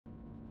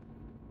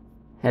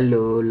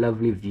Hello,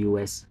 lovely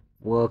viewers.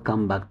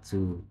 Welcome back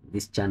to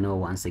this channel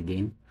once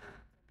again.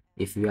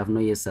 If you have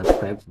not yet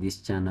subscribed to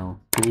this channel,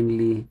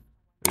 kindly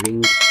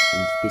ring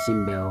the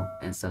notification bell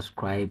and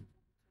subscribe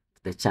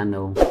to the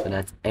channel so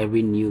that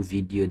every new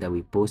video that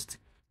we post,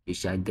 you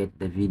shall get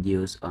the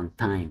videos on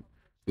time.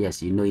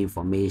 Yes, you know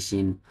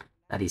information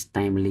that is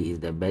timely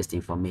is the best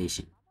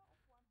information.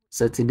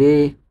 So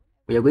today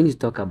we are going to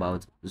talk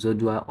about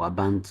Zodwa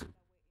Wabantu.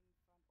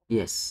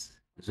 Yes,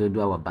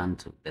 Zodwa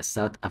Wabantu, the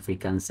South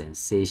African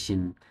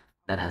sensation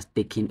that has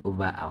taken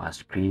over our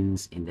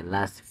screens in the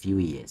last few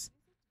years.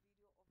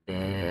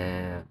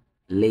 The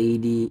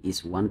lady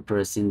is one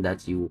person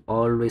that you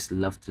always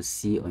love to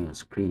see on your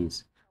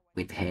screens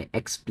with her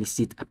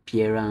explicit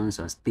appearance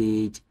on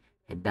stage,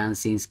 her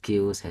dancing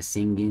skills, her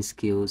singing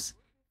skills,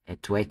 her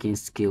twerking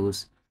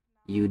skills.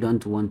 You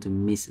don't want to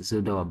miss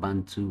Zodwa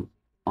Wabantu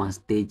on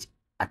stage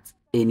at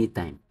any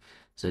time.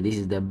 So this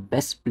is the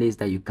best place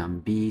that you can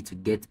be to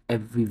get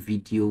every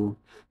video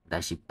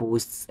that she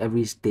posts,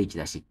 every stage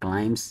that she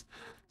climbs.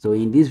 So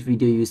in this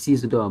video, you see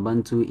Zodwa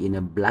Wabantu in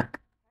a black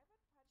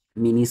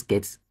mini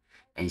skirts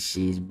and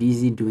she's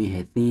busy doing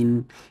her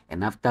thing,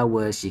 and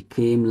afterwards she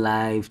came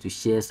live to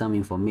share some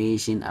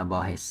information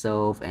about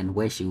herself and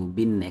where she will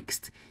be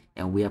next.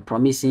 And we are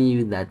promising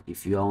you that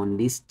if you are on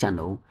this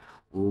channel,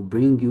 we will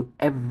bring you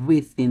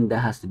everything that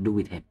has to do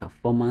with her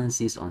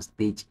performances on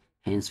stage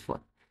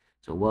henceforth.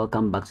 So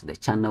welcome back to the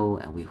channel,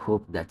 and we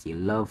hope that you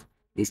love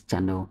this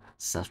channel.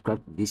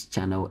 Subscribe to this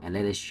channel and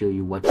let us show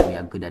you what we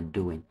are good at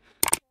doing.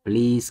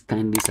 Please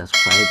kindly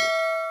subscribe,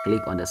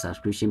 click on the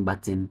subscription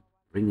button,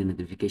 ring the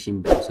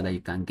notification bell so that you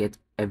can get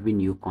every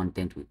new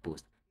content we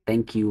post.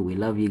 Thank you. We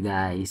love you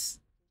guys.